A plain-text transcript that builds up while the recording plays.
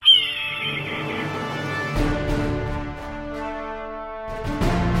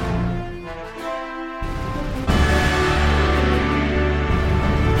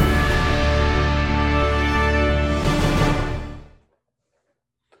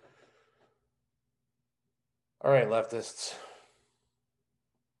All right, leftists,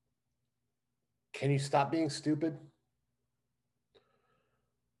 can you stop being stupid?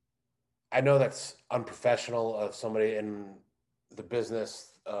 I know that's unprofessional of somebody in the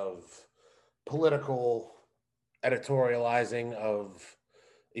business of political editorializing of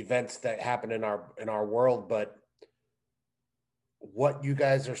events that happen in our world, but what you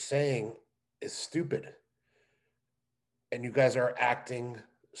guys are saying is stupid, and you guys are acting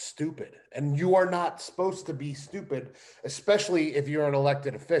stupid, and you are not supposed to be stupid, especially if you're an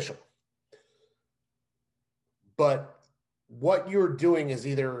elected official. But what you're doing is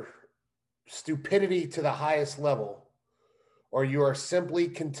either stupidity to the highest level, or you are simply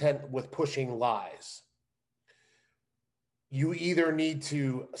content with pushing lies. You either need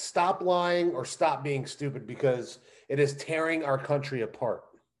to stop lying or stop being stupid because it is tearing our country apart.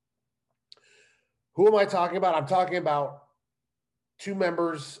 Who am I talking about? I'm talking about two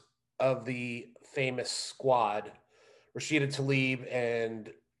members of the famous squad, Rashida Tlaib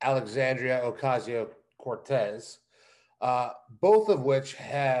and Alexandria Ocasio Cortez, both of which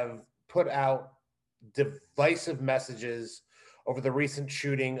have put out divisive messages over the recent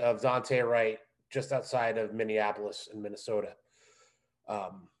shooting of Dante Wright just outside of Minneapolis in Minnesota.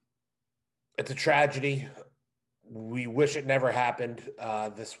 Um, it's a tragedy. We wish it never happened.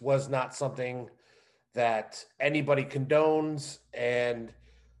 This was not something that anybody condones. And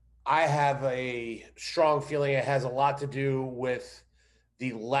I have a strong feeling it has a lot to do with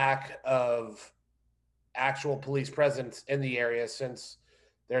the lack of actual police presence in the area since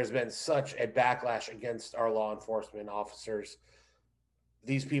there's been such a backlash against our law enforcement officers.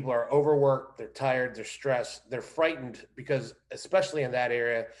 These people are overworked, they're tired, they're stressed, they're frightened because, especially in that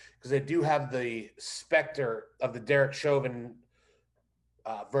area, because they do have the specter of the Derek Chauvin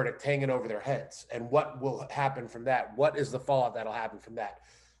verdict hanging over their heads. And what will happen from that? What is the fallout that'll happen from that?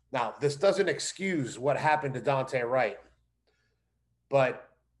 Now, this doesn't excuse what happened to Dante Wright, but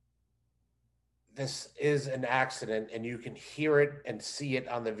this is an accident, and you can hear it and see it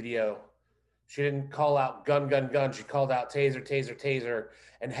on the video. She didn't call out gun, gun, gun. She called out taser, taser, taser,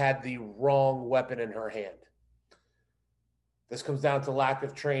 and had the wrong weapon in her hand. This comes down to lack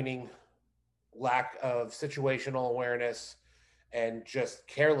of training, lack of situational awareness, and just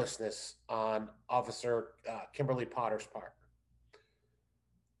carelessness on Officer Kimberly Potter's part.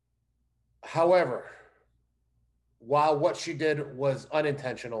 However, while what she did was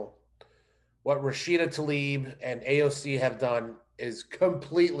unintentional, what Rashida Tlaib and AOC have done is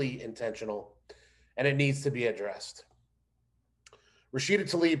completely intentional, and it needs to be addressed. Rashida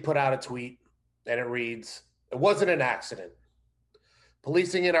Tlaib put out a tweet, and it reads, "It wasn't an accident.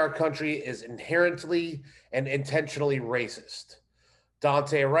 Policing in our country is inherently and intentionally racist.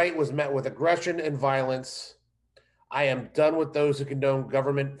 Dante Wright was met with aggression and violence. I am done with those who condone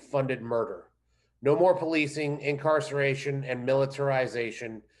government funded murder. No more policing, incarceration, and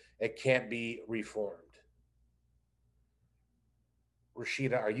militarization. It can't be reformed."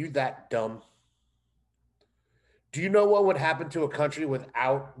 Rashida, are you that dumb? Do you know what would happen to a country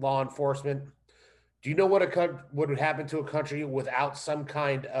without law enforcement? Do you know what would happen to a country without some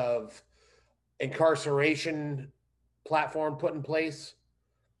kind of incarceration platform put in place?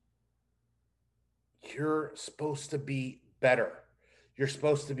 You're supposed to be better. You're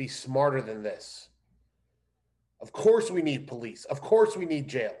supposed to be smarter than this. Of course, we need police. Of course, we need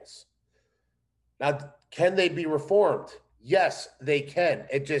jails. Now, can they be reformed? Yes, they can.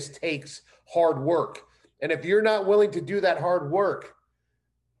 It just takes hard work. And if you're not willing to do that hard work,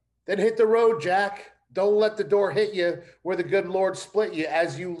 then hit the road, Jack. Don't let the door hit you where the good Lord split you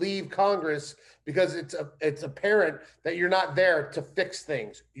as you leave Congress, because it's apparent that you're not there to fix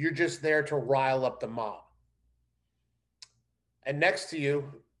things. You're just there to rile up the mob. And next to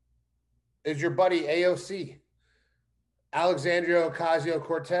you is your buddy AOC, Alexandria Ocasio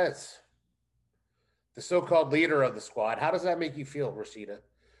Cortez, the so-called leader of the squad. How does that make you feel, Rashida?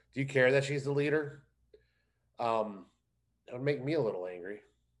 Do you care that she's the leader? It would make me a little angry.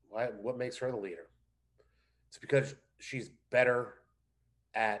 Why? What makes her the leader? It's because she's better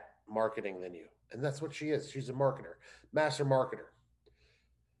at marketing than you, and that's what she is. She's a marketer, master marketer.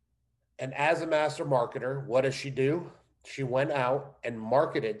 And as a master marketer, what does she do? She went out and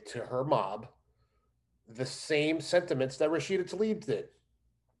marketed to her mob the same sentiments that Rashida Tlaib did.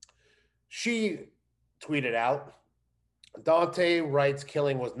 She tweeted out, "Dante Wright's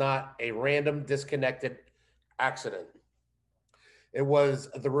killing was not a random, disconnected accident. It was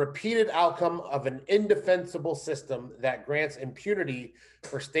the repeated outcome of an indefensible system that grants impunity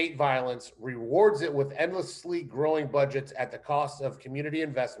for state violence, rewards it with endlessly growing budgets at the cost of community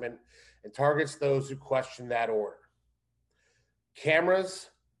investment, and targets those who question that order. Cameras,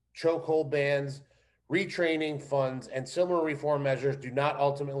 chokehold bans, retraining funds, and similar reform measures do not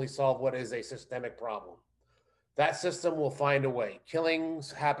ultimately solve what is a systemic problem. That system will find a way.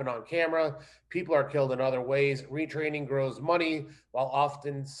 Killings happen on camera. People are killed in other ways. Retraining grows money while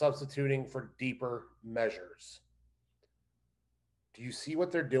often substituting for deeper measures. Do you see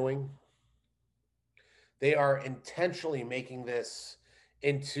what they're doing? They are intentionally making this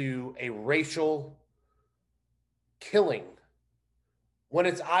into a racial killing when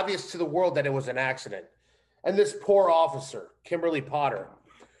it's obvious to the world that it was an accident. And this poor officer, Kimberly Potter,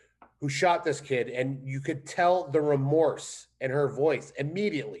 who shot this kid, and you could tell the remorse in her voice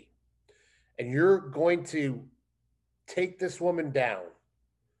immediately. And you're going to take this woman down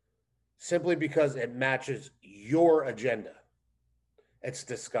simply because it matches your agenda. It's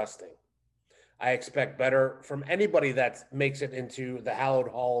disgusting. I expect better from anybody that makes it into the hallowed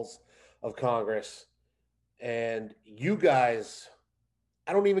halls of Congress. And you guys,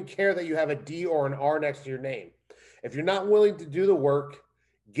 I don't even care that you have a D or an R next to your name. If you're not willing to do the work,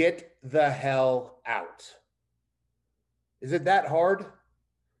 get the hell out. Is it that hard?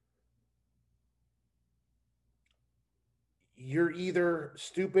 You're either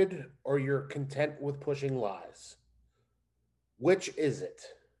stupid or you're content with pushing lies. Which is it?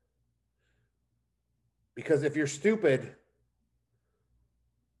 Because if you're stupid,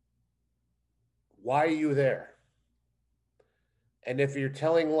 why are you there? And if you're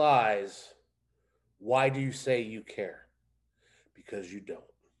telling lies, why do you say you care? Because you don't.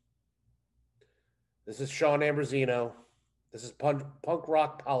 This is Sean Ambrosino. This is Punk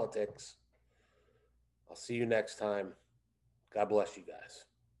Rock Politics. I'll see you next time. God bless you guys.